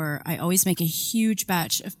soup, or I always make a huge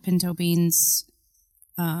batch of pinto beans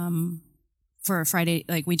for a Friday,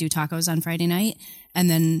 like we do tacos on Friday night, and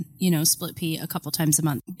then, split pea a couple times a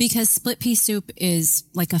month, because split pea soup is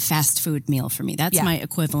like a fast food meal for me. That's my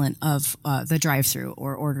equivalent of the drive-through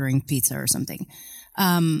or ordering pizza or something.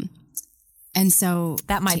 And so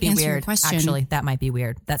that might be weird. Actually, that might be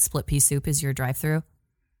weird. That split pea soup is your drive-through.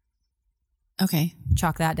 Okay.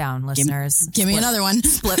 Chalk that down, listeners. Give me another one.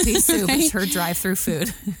 Split pea soup is her drive-through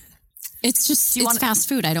food. It's just, it's fast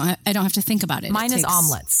food. I don't have to think about it. Mine is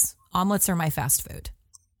omelets. Omelets are my fast food.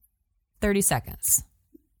 30 seconds.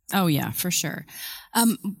 Oh yeah, for sure.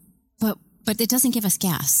 But it doesn't give us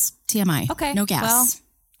gas. TMI. Okay. No gas. Well,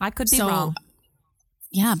 I could be wrong.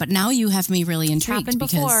 Yeah, but now you have me really intrigued.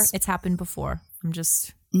 It's happened before. I'm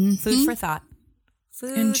just food for thought.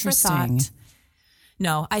 Food for thought.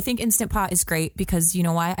 No, I think Instant Pot is great because you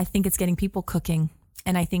know why? I think it's getting people cooking,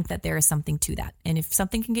 and I think that there is something to that. And if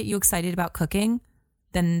something can get you excited about cooking,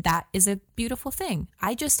 then that is a beautiful thing.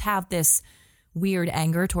 I just have this weird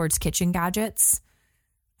anger towards kitchen gadgets,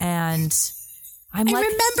 and I remember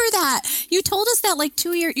that you told us that like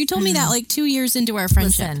 2 years. You told me that like 2 years into our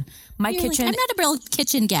friendship. Listen, my kitchen. Like, I'm not a real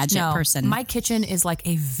kitchen gadget person. My kitchen is like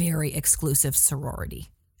a very exclusive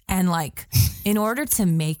sorority, and like in order to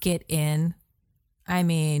make it in, I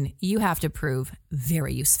mean, you have to prove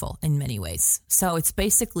very useful in many ways. So it's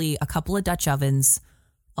basically a couple of Dutch ovens,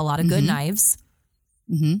 a lot of good knives,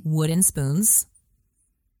 wooden spoons,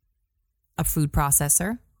 a food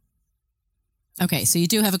processor. Okay, so you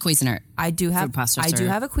do have a Cuisinart. I do have a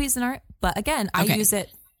Cuisinart, but again, I use it,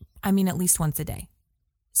 at least once a day.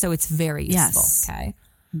 So it's very useful. Yes. Okay.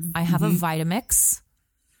 I have a Vitamix,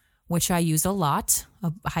 which I use a lot,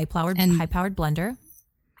 a high-powered blender.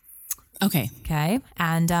 Okay. Okay.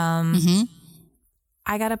 And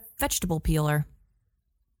I got a vegetable peeler.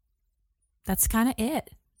 That's kind of it.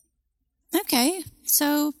 Okay.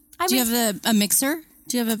 So do you have a mixer?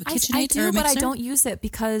 Do you have a KitchenAid I do, or a mixer? But I don't use it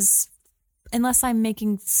because unless I'm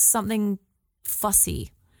making something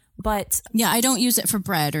fussy, But yeah, I don't use it for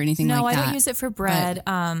bread or anything no, like that. I don't use it for bread.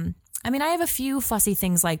 But, I mean, I have a few fussy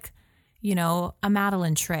things like, you know, a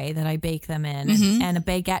Madeleine tray that I bake them in and a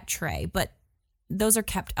baguette tray, but those are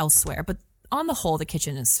kept elsewhere. But on the whole, the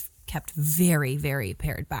kitchen is kept very, very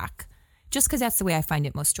pared back just because that's the way I find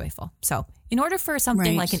it most joyful. So in order for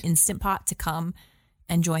something like an Instant Pot to come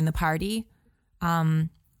and join the party,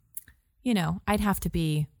 you know, I'd have to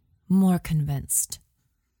be more convinced.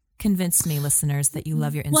 Convince me, listeners, that you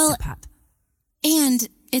love your Instant Pot. And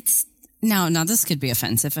it's now this could be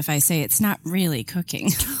offensive if I say it's not really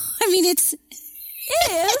cooking. I mean, it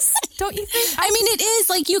is. Don't you think? I mean, it is.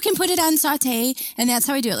 Like, you can put it on saute, and that's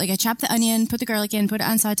how I do it. Like, I chop the onion, put the garlic in, put it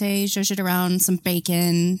on saute, zhuzh it around, some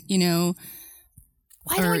bacon, you know.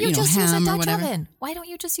 Why don't you just use a Dutch oven? Why don't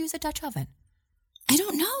you just use a Dutch oven? I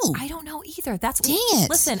don't know. I don't know either. Dang it.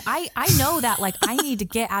 Listen, I know that, like, I need to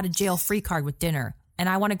get out of jail free card with dinner, and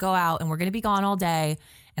I want to go out, and we're going to be gone all day,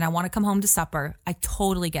 and I want to come home to supper. I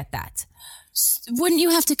totally get that. Wouldn't you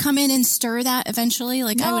have to come in and stir that eventually?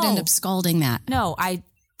 Like, no. I would end up scalding that. No,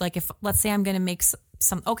 if let's say I'm going to make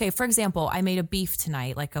some, okay, for example, I made a beef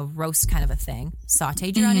tonight, like a roast kind of a thing,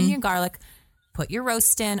 sauteed your onion and your garlic, put your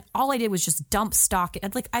roast in. All I did was just dump stock.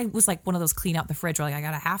 Like, I was like one of those clean out the fridge where, like, I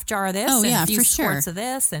got a half jar of this and a few squirts of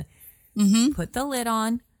this and put the lid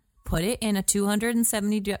on, put it in a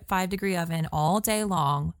 275 degree oven all day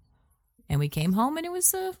long. And we came home and it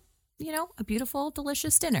was a beautiful,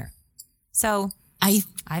 delicious dinner. So I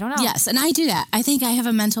don't know. Yes, and I do that. I think I have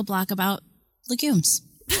a mental block about legumes,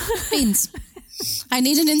 beans. I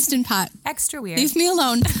need an Instant Pot. Extra weird. Leave me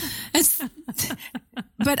alone.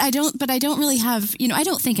 But I don't really have, you know, I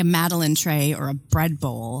don't think a Madeleine tray or a bread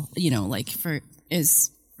bowl, you know, like or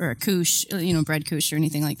a couche, you know, bread couche or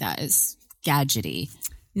anything like that is gadgety.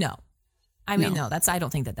 No. I mean, no, I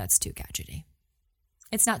don't think that's too gadgety.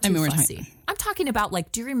 It's not too fussy. I'm talking about,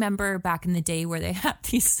 like, do you remember back in the day where they had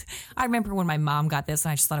these? I remember when my mom got this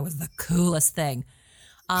and I just thought it was the coolest thing.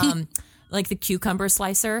 Like the cucumber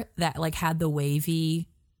slicer that, like, had the wavy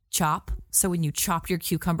chop. So when you chop your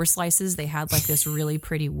cucumber slices, they had, like, this really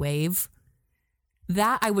pretty wave.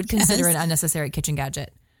 That I would consider an unnecessary kitchen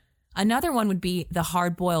gadget. Another one would be the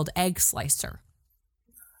hard-boiled egg slicer.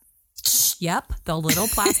 Yep, the little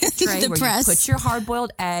plastic tray where you put your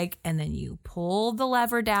hard-boiled egg and then you pull the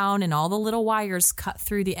lever down and all the little wires cut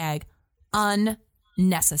through the egg.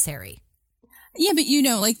 Unnecessary. Yeah, but you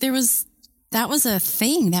know, like that was a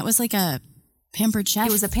thing. That was like a Pampered Chef.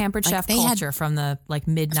 It was a Pampered Chef culture from the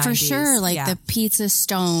mid-90s. For sure, the pizza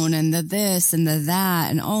stone and the this and the that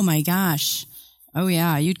and oh my gosh. Oh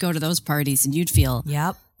yeah, you'd go to those parties and you'd feel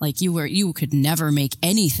like you could never make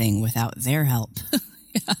anything without their help.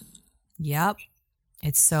 Yeah. Yep.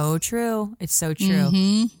 It's so true. It's so true.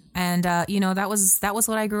 And, that was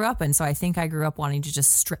what I grew up in. So I think I grew up wanting to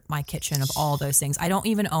just strip my kitchen of all those things. I don't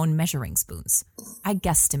even own measuring spoons. I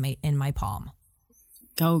guesstimate in my palm.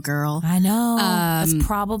 Go, girl. I know. That's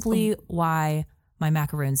probably why my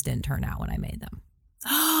macaroons didn't turn out when I made them.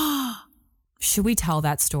 Should we tell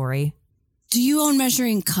that story? Do you own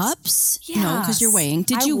measuring cups? Yes. No, because you're weighing.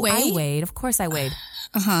 Did you weigh? I weighed. Of course I weighed.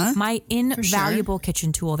 My invaluable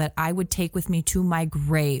kitchen tool that I would take with me to my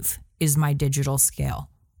grave is my digital scale.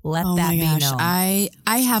 Let that be known. I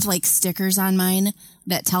have like stickers on mine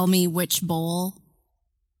that tell me which bowl,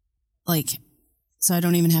 like, so I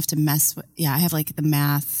don't even have to mess with. Yeah, I have like the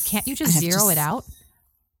math. Can't you just zero it out?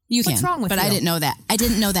 You can. What's wrong with you? But I didn't know that. I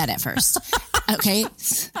didn't know that at first. Okay.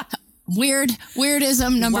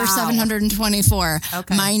 Weirdism number 724.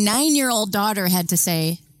 Okay. My 9-year-old daughter had to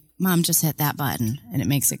say, Mom, just hit that button and it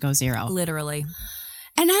makes it go 0. Literally.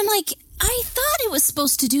 And I'm like, I thought it was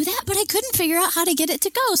supposed to do that, but I couldn't figure out how to get it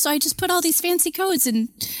to go. So I just put all these fancy codes in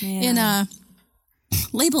a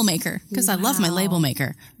label maker because I love my label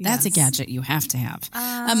maker. That's a gadget you have to have.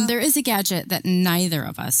 There is a gadget that neither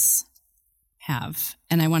of us have.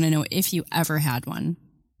 And I want to know if you ever had one.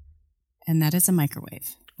 And that is a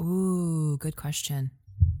microwave. Ooh, good question.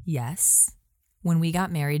 Yes. When we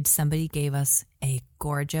got married, somebody gave us a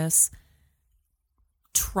gorgeous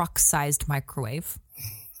truck-sized microwave.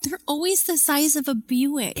 They're always the size of a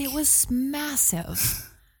Buick. It was massive.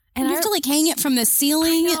 And you have to like hang it from the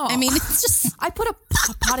ceiling. I mean, it's just... I put a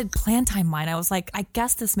potted plant on mine. I was like, I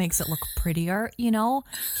guess this makes it look prettier, you know?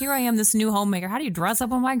 Here I am, this new homemaker. How do you dress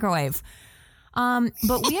up a microwave?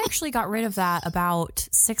 But we actually got rid of that about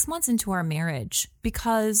 6 months into our marriage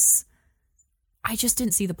because I just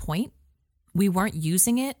didn't see the point. We weren't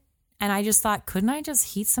using it. And I just thought, couldn't I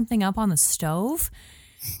just heat something up on the stove?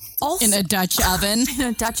 Also, in a Dutch oven. In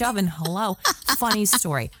a Dutch oven. Hello. Funny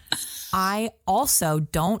story. I also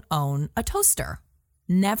don't own a toaster.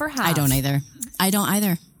 Never have. I don't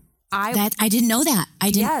either. I didn't know that.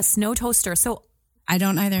 I didn't. Yes, no toaster. So I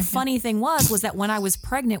don't either. Funny thing was that when I was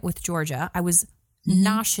pregnant with Georgia, I was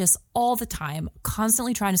nauseous all the time,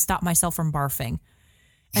 constantly trying to stop myself from barfing.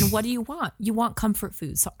 And what do you want? You want comfort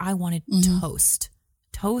food. So I wanted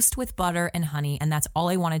toast with butter and honey. And that's all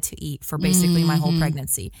I wanted to eat for basically my whole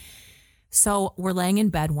pregnancy. So we're laying in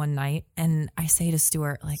bed one night and I say to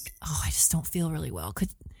Stuart, like, oh, I just don't feel really well. Could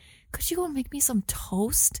you go make me some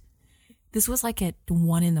toast? This was like at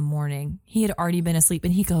 1 a.m. He had already been asleep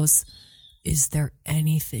and he goes, is there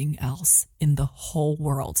anything else in the whole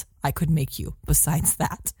world I could make you besides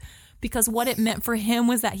that? Because what it meant for him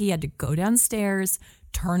was that he had to go downstairs,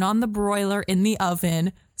 turn on the broiler in the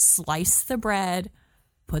oven, slice the bread,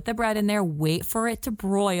 put the bread in there, wait for it to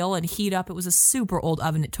broil and heat up. It was a super old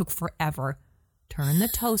oven. It took forever. Turn the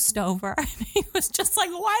toast over. And he was just like,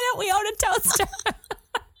 why don't we own a toaster?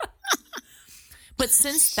 But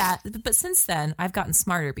since then, I've gotten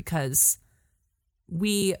smarter because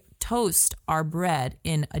we toast our bread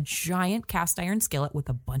in a giant cast iron skillet with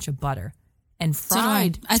a bunch of butter. And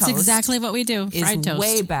fried toast. That's exactly what we do. Fried toast.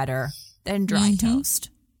 Way better than dry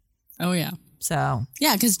toast. Oh, yeah. So.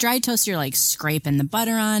 Yeah, because dry toast, you're like scraping the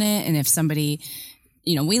butter on it. And if somebody,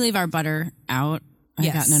 we leave our butter out.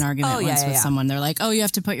 I've gotten an argument once with someone. They're like, oh, you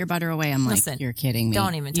have to put your butter away. I'm Listen, like, you're kidding me.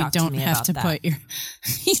 Don't even talk to me about that. You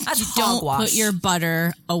don't have to put your put your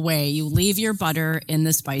butter away. You leave your butter in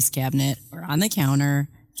the spice cabinet or on the counter.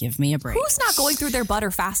 Give me a break. Who's not going through their butter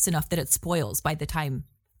fast enough that it spoils by the time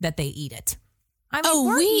that they eat it? I mean,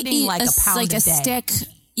 we're eating like a pound like a day. Stick.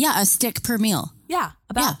 Yeah, a stick per meal. Yeah,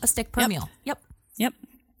 about a stick per meal. Yep.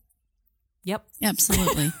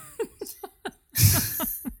 Absolutely.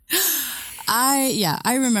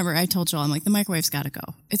 I remember I told Joel, I'm like, the microwave's got to go.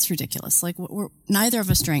 It's ridiculous. Like, neither of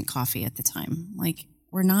us drank coffee at the time. Like,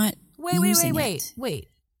 we're not. Wait.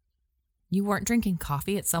 You weren't drinking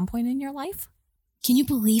coffee at some point in your life? Can you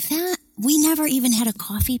believe that? We never even had a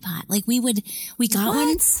coffee pot. Like, we got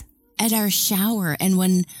one at our shower. And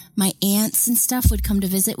when my aunts and stuff would come to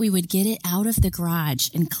visit, we would get it out of the garage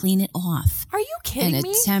and clean it off. Are you kidding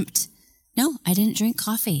me? No, I didn't drink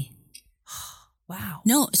coffee. Wow.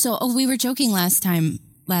 No. So we were joking last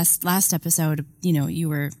episode, you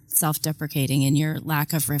were self-deprecating in your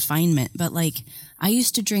lack of refinement, but like I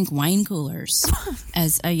used to drink wine coolers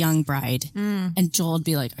as a young bride and Joel would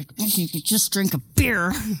be like, I think you could just drink a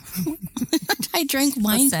beer. I drank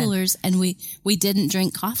wine coolers and we didn't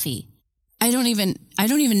drink coffee. I don't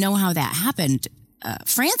even know how that happened.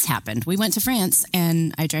 France happened. We went to France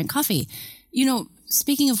and I drank coffee.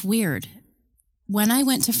 Speaking of weird, when I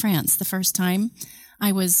went to France the first time,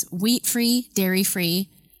 I was wheat-free, dairy-free,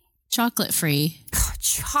 chocolate-free.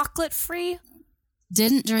 Chocolate-free?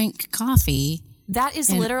 Didn't drink coffee. That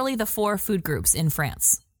is literally the 4 food groups in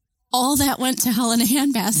France. All that went to hell in a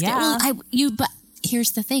handbasket. Yeah. Well, but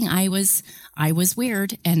here's the thing. I was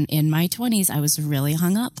weird, and in my 20s, I was really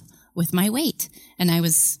hung up with my weight. And I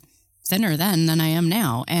was thinner then than I am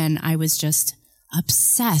now. And I was just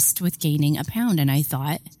obsessed with gaining a pound. And I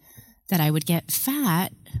thought that I would get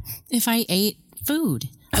fat if I ate food.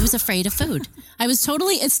 I was afraid of food.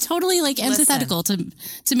 It's totally like antithetical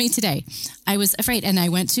to me today. I was afraid. And I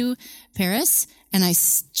went to Paris and I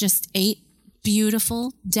just ate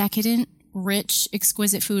beautiful, decadent, rich,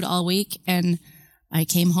 exquisite food all week. And I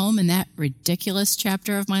came home and that ridiculous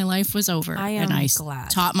chapter of my life was over. I glad.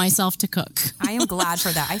 Taught myself to cook. I am glad for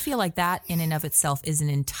that. I feel like that in and of itself is an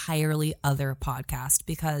entirely other podcast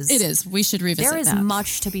because it is. We should revisit that. There is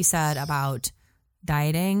much to be said about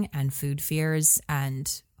dieting and food fears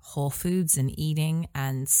and whole foods and eating.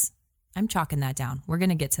 And I'm chalking that down. We're going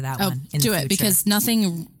to get to that one in the future. Because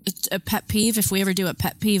a pet peeve, if we ever do a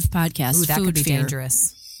pet peeve podcast, that could be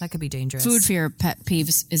dangerous. That could be dangerous. Food fear, pet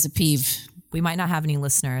peeves is a peeve. We might not have any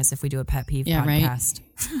listeners if we do a pet peeve podcast.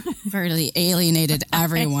 Right? We've already alienated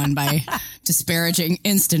everyone by disparaging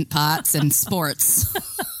Instant Pots and sports.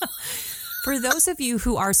 For those of you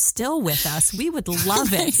who are still with us, we would love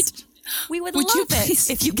it. We would love it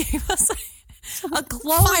if you gave us a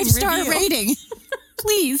glowing 5-star rating.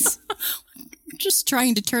 Please. We're just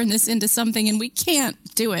trying to turn this into something and we can't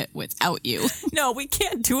do it without you. No, we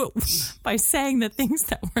can't do it by saying the things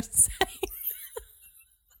that we're saying.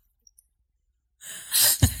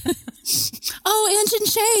 Oh, Ange and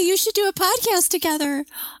Shay, you should do a podcast together.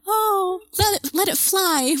 Oh, let it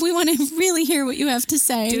fly. We want to really hear what you have to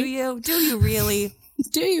say. Do you? Do you really?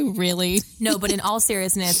 Do you really? No, but in all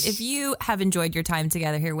seriousness, if you have enjoyed your time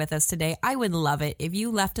together here with us today, I would love it if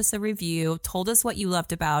you left us a review, told us what you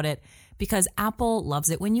loved about it, because Apple loves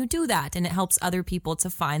it when you do that, and it helps other people to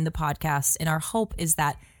find the podcast. And our hope is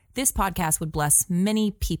that this podcast would bless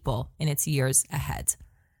many people in its years ahead.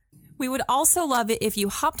 We would also love it if you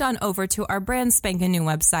hopped on over to our brand spanking new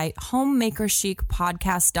website,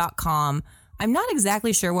 homemakerchicpodcast.com. I'm not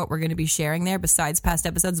exactly sure what we're going to be sharing there besides past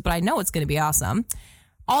episodes, but I know it's going to be awesome.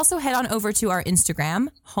 Also, head on over to our Instagram,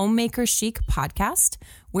 Homemaker Chic Podcast,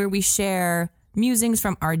 where we share musings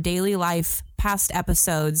from our daily life, past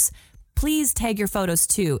episodes. Please tag your photos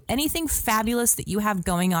too. Anything fabulous that you have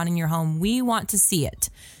going on in your home, we want to see it.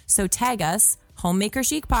 So tag us, Homemaker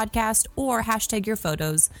Chic Podcast, or hashtag your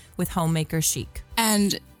photos with Homemaker Chic.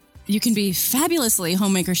 And you can be fabulously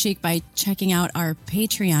homemaker chic by checking out our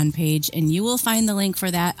Patreon page, and you will find the link for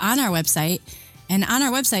that on our website. And on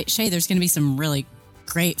our website, Shay, there's going to be some really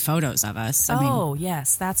great photos of us.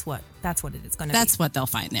 Yes, that's what it is going to be. That's what they'll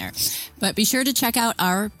find there. But be sure to check out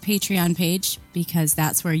our Patreon page, because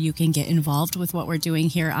that's where you can get involved with what we're doing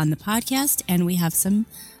here on the podcast, and we have some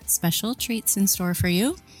special treats in store for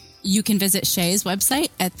you. You can visit Shay's website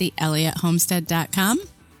at theelliottHomestead.com.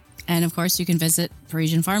 And of course, you can visit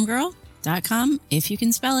ParisianFarmGirl.com if you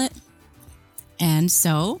can spell it. And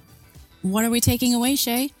so, what are we taking away,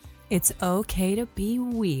 Shay? It's okay to be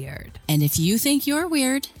weird. And if you think you're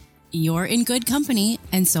weird, you're in good company.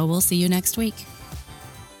 And so we'll see you next week.